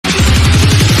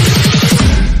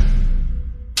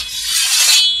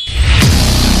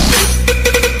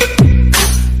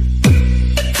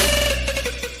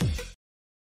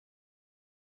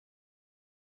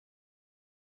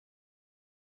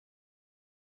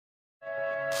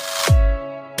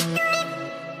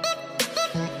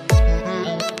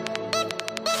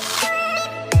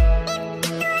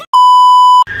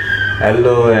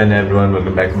Hello and everyone,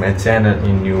 welcome back to my channel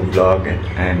in new vlog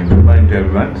and good morning to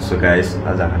everyone. So guys,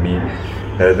 आज हामी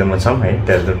देहरादूनमा छौं है.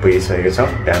 देहरादून पुगिसकेको छौं.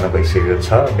 बिहान भइसकेको छ.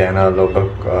 बिहान लगभग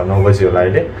 9 बजे होला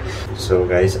अहिले. So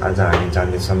guys, आज हामी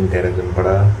जाँदै छौं देहरादूनबाट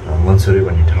मन्सुरी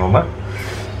भन्ने ठाउँमा.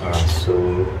 So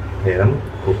हेरौं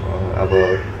अब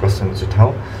कस्तो हुन्छ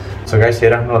ठाउँ. So guys,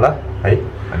 हेर्नु होला है.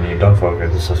 अनि don't forget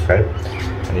to subscribe.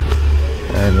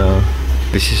 And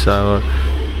this is our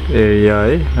area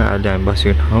है. अहिले हामी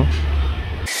बसेको ठाउँ.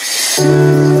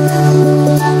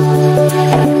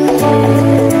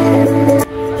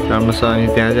 राम्रो छ अनि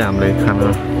त्यहाँ चाहिँ हामीलाई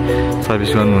खाना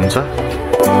सर्भिस गर्नुहुन्छ.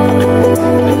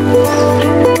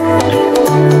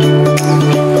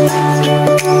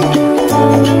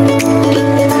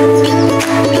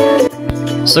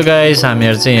 सो गाइस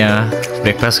हामीहरु चाहिँ यहाँ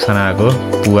ब्रेकफास्ट खाना आएको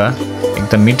पुवा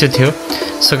एकदम मिठो थियो.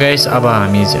 सो गाइस अब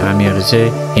हामीहरु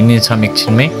चाहिँ हिँड्ने छौं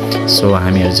एकछिनमै. सो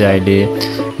हामीहरु चाहिँ अहिले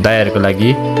दाइहरुको लागि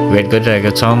वेट गरिरहेका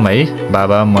छौं है.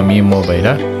 बाबा मम्मी म भएर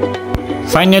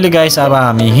फाइनली गाइस अब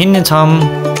हामी हिँड्ने छौं.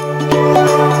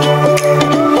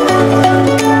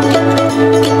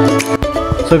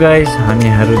 सो गाइस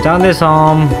हामीहरु जाँदै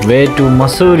छौं वे टु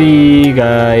मसुरी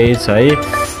गाइस है.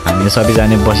 हामी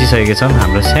सबैजना बसिसकेका छौं.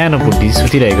 हाम्रो सानो बुढी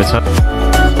सुतिरहेको छ.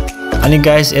 अनि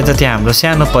गाइस यता थियो हाम्रो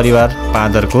सानो परिवार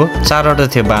बाँदरको 4वटा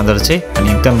थियो बाँदर चाहिँ. अनि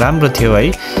एकदम राम्रो थियो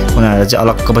है. उनीहरु चाहिँ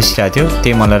अलग्ग बसिरहेको थियो.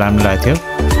 त्यही मलाई राम्रो लाग्थ्यो.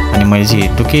 अनि मैले चाहिँ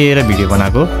टुकेर भिडियो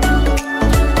बनाएको.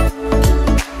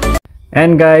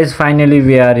 And guys finally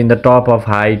we are in the top of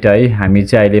height है. हामी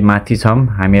चाहिँ अहिले माथि छौं.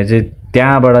 हामी चाहिँ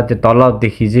त्यहाँबाट त्यो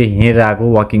तलदेखि चाहिँ हिँडेर आएको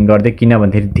वकिङ गर्दै,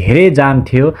 किनभने धेरै जाम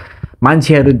थियो.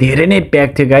 मान्छेहरु धेरै नै प्याक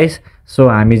थियो गाइस. सो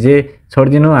हामी चाहिँ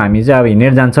छोड्दिनु, हामी चाहिँ अब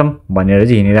हिँडेर जान्छौं भनेर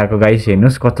चाहिँ हिँडेर आएको गाइस.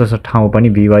 हेर्नुस् कस्तो छ ठाउँ पनि,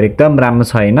 भ्यू एकदम राम्रो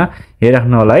छ हैन.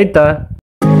 हेरिराख्नु होला है त.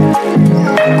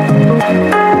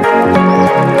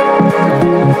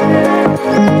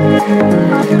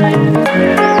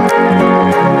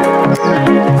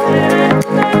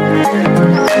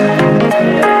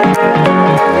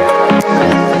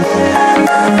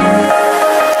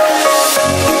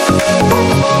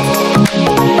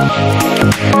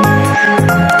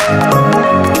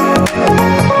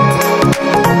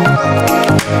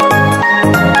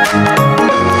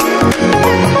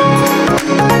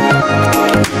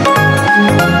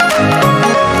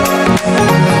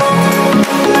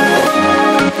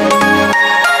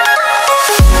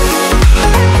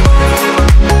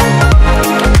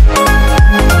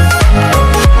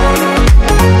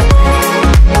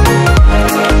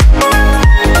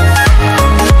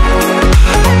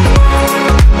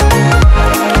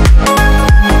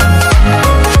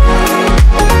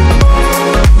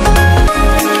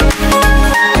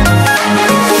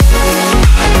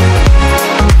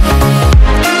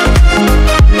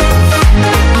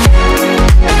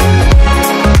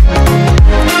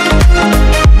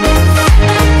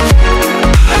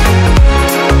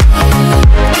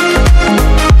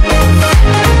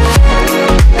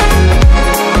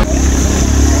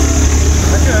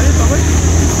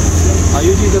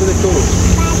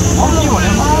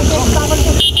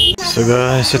 So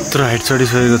guys, यत्रो हाइट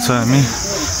चढिसकेको छ हामी.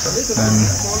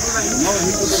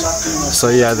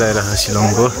 सही याद आइरहेको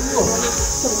शिलङको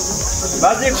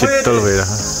शीतल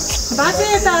भइरहेको.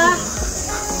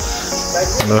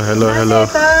 Hello hello hello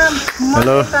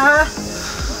hello.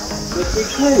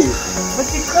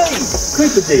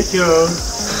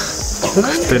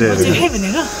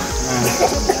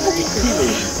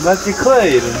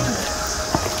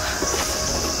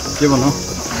 के भन्नु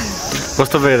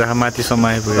कस्तो भइरहेको माथिसम्म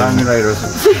आइपुग्यो.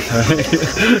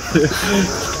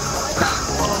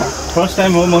 फर्स्ट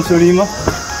टाइम हो मसुरीमा.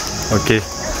 ओके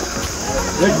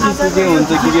के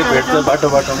हुन्छ के भेट्छ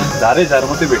बाटोमा. झार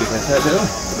मात्रै भेटिसकेको छ.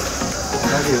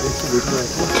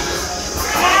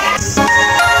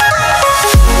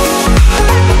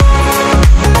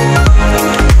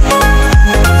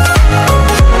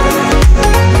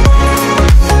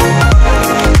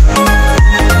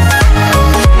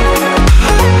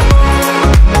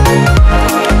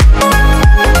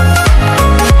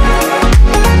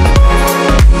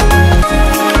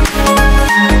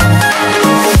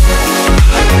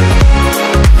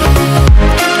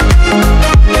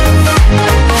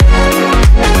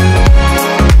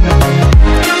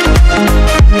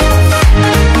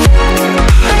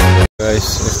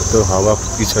 यस्तो हावा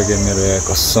फुकिसक्यो मेरो यहाँ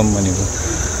कसम भनेको.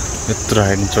 यत्रो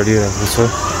हाइट चढिरहेको छ.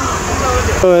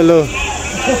 हेलो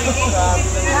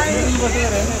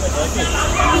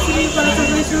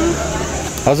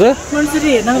हजुर मन्सुरी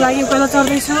हेर्नको लागि पहिला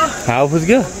चढ्दैछु. हावा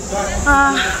फुक्यो.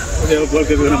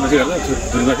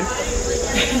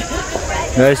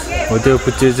 गाइस हो त्यो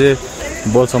कुच्चे चाहिँ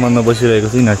बल सामानमा बसिरहेको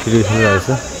छ. यिनीहरू ठिकै खेलिरहेको छ.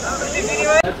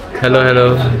 हेलो हेलो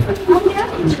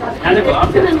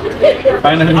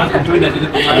फाइनली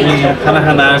खाना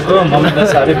खाना आएको मम्मीलाई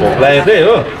साह्रै भोक लागेको थियो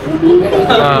हो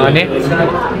अनि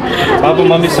अब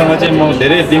मम्मीसँग चाहिँ म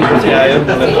धेरै दिनपछि आयो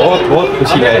मलाई बहुत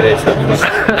खुसी लागिरहेछ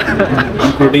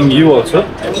इन्क्लुडिङ यु अल्सो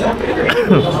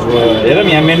हेरौँ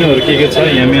यहाँ मेन्युहरू के छ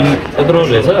यहाँ मेन्यु यत्रो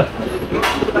रहेछ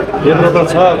यत्रो त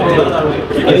छ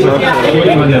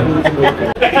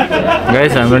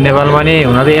गाइस हाम्रो नेपालमा नि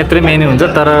हुन त यत्रै मेन्यु हुन्छ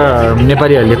तर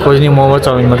नेपालीहरूले खोज्ने मोमो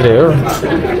चाउमिन मात्रै हो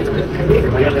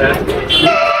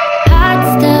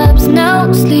No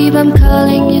sleep, I'm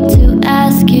calling you to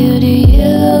ask you, do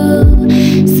you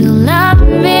still love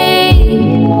me?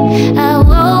 I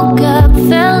woke up,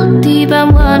 felt deep,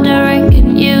 I'm wondering, can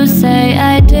you say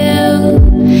I do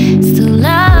still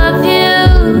love you?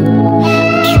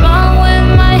 What's wrong with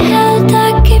my head? I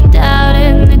keep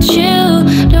doubting that you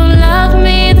don't love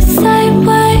me the same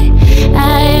way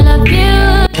I love you.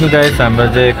 Guys हाम्रो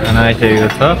चाहिँ खाना आइसकेको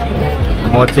छ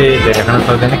म चाहिँ धेरै खान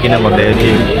सक्दैन किन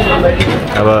भन्दाखेरि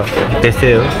अब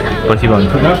त्यस्तै हो पछि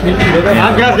भन्छु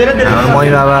हाम्रो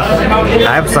मम्मी बाबा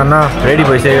आएपसँग रेडी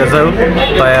भइसकेको छ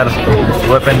तयार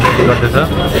वेपन रेडी गर्दैछ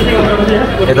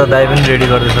यता दाइ पनि रेडी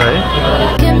गर्दैछ है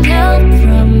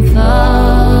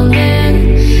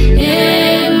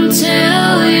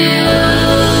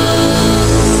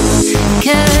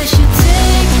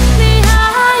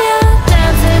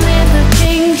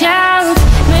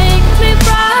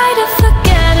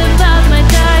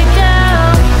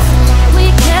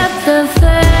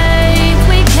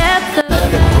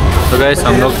गाइस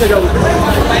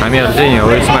हामीहरू चाहिँ यहाँ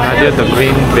उयसमा खाथ्यो द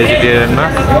ग्रिन भेजिटेरियनमा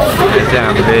चाहिँ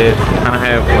हामीले खाना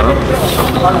खाएको भनौँ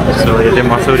सो यो चाहिँ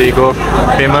मसुरीको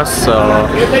फेमस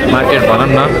मार्केट भनौँ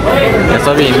न यहाँ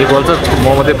सबै हिन्दी बोल्छ म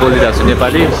मात्रै बोलिरहेको छु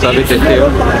नेपाली सबै त्यस्तै हो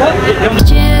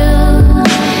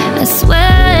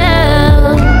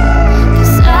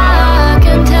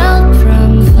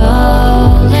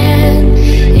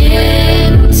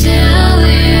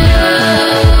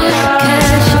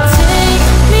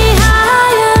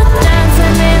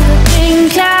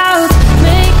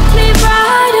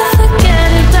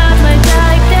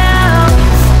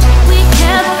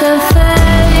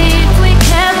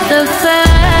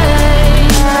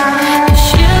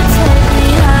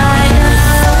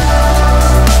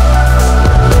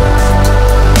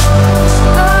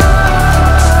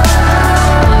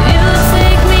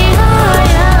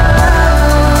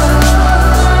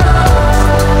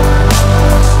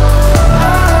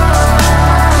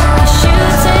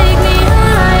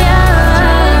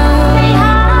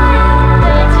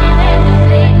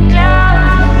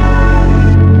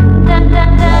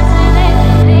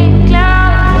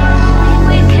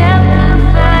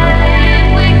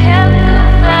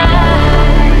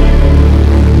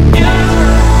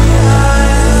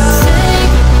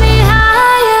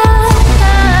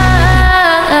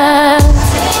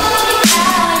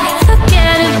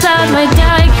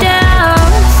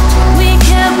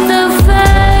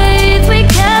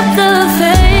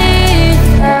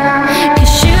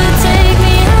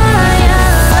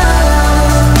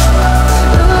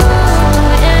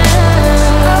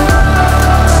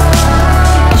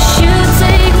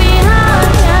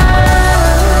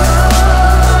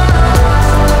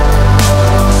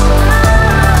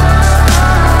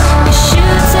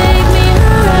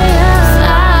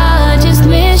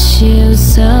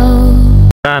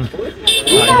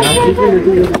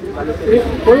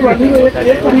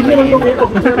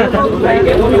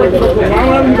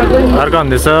अर्को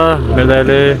भन्दैछ मेरो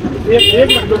दाइले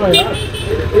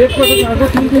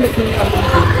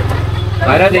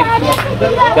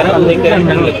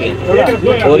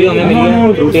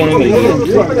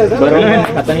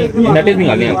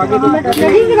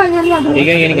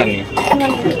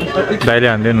दाइले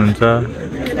हान्दै हुनुहुन्छ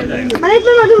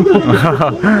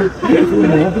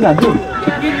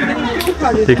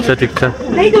ठीक छ ठीक छ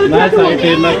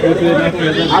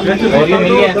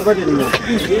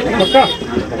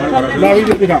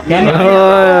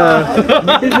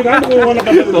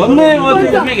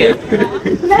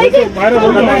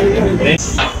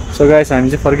सो गाइस हामी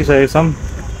चाहिँ फर्किसकेको छौँ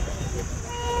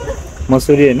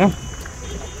मसुरी हैन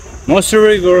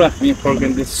मसुरी गएर हामी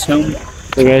फर्किँदैछौँ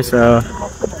सो गाइस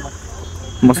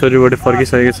मसुरीबाट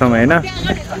फर्किसकेको छौँ हैन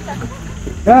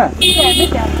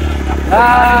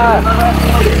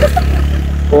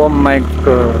oh my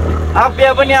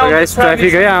God guys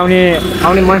traffic है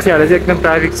आउने मान्छेहरु चाहिँ एकदम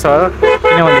ट्राफिक छ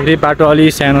किनभने बाटो अलि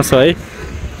सानो छ है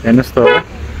हेर्नुस् त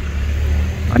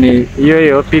अनि यही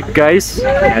हो पिक गाइस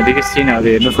यहाँदेखि सिनहरु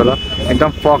हेर्नुस् होला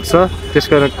एकदम फक छ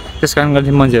त्यसकारण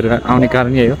गर्दा मान्छेहरु आउने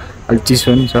कारण यही हो अलि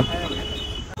चिसो पनि छ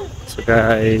सो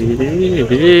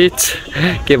गाइस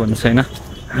के भन्नु छैन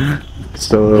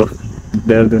सो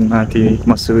देहरादून माथि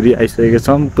मसुरी आइसकेको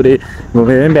छौँ पुरै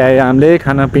घुमेर भ्याए हामीले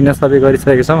खानापिना सबै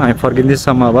गरिसकेको छौँ हामी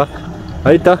फर्किँदैछौँ अब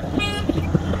है त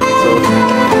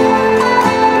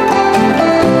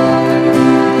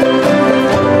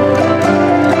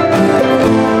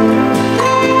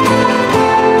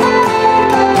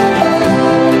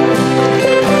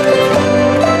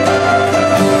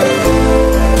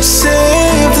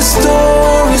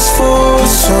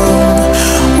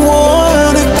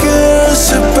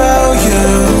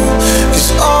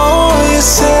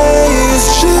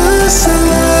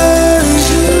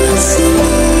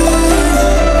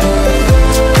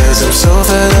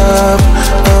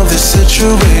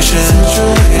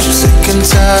Sick and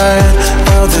tired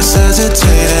of this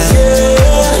hesitating.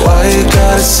 Why you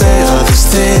gotta say all these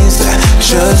things that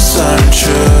just aren't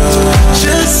true?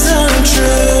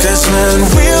 Cause man,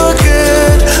 we were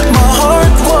good, my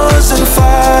heart was on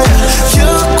fire. You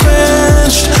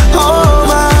quenched all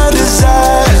my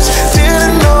desires.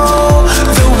 Didn't know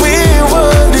that we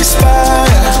would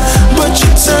expire, but you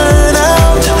turned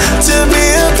out to be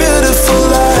a beautiful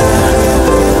lie.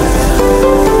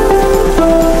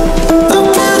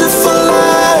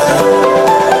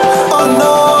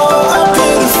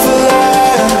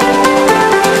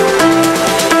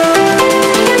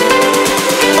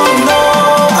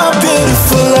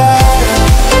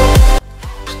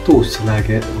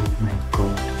 लाग्यो ओ my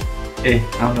God ए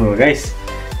आउनु हो guys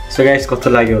so guys कस्तो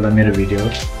लाग्यो होला मेरो video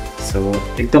so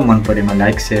एकदम मन परेमा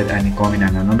लाइक शेयर अनि कमेन्ट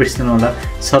हाल्न नबिर्सनु होला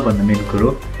सबभन्दा मेन कुरो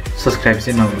सब्स्क्राइब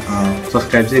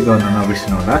चाहिँ गर्न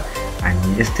नबिर्सनु होला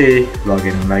अनि यस्तै भ्लग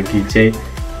हेर्नु लागि चाहिँ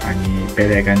अनि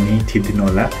बेल आइकन नि थिचिदिनु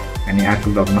होला अनि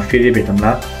अर्को भ्लगमा फेरि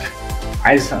भेटौँला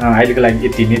अहिलेको लागि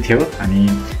यति नै थियो अनि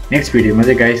नेक्स्ट भिडियोमा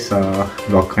चाहिँ गाइस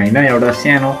भ्लग हैन एउटा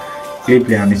सानो क्लिप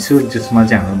ल्याउनेछु जसमा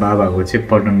चाहिँ हाम्रो बाबाको चाहिँ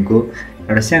पटनको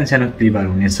एउटा सानो क्लिपहरू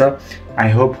हुनेछ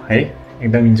आई होप है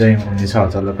एकदम इन्जोय हुनेछ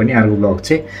हजुरलाई पनि अर्को भ्लग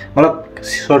चाहिँ मतलब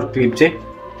सर्ट क्लिप चाहिँ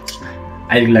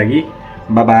अहिलेको लागि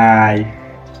बाई बाई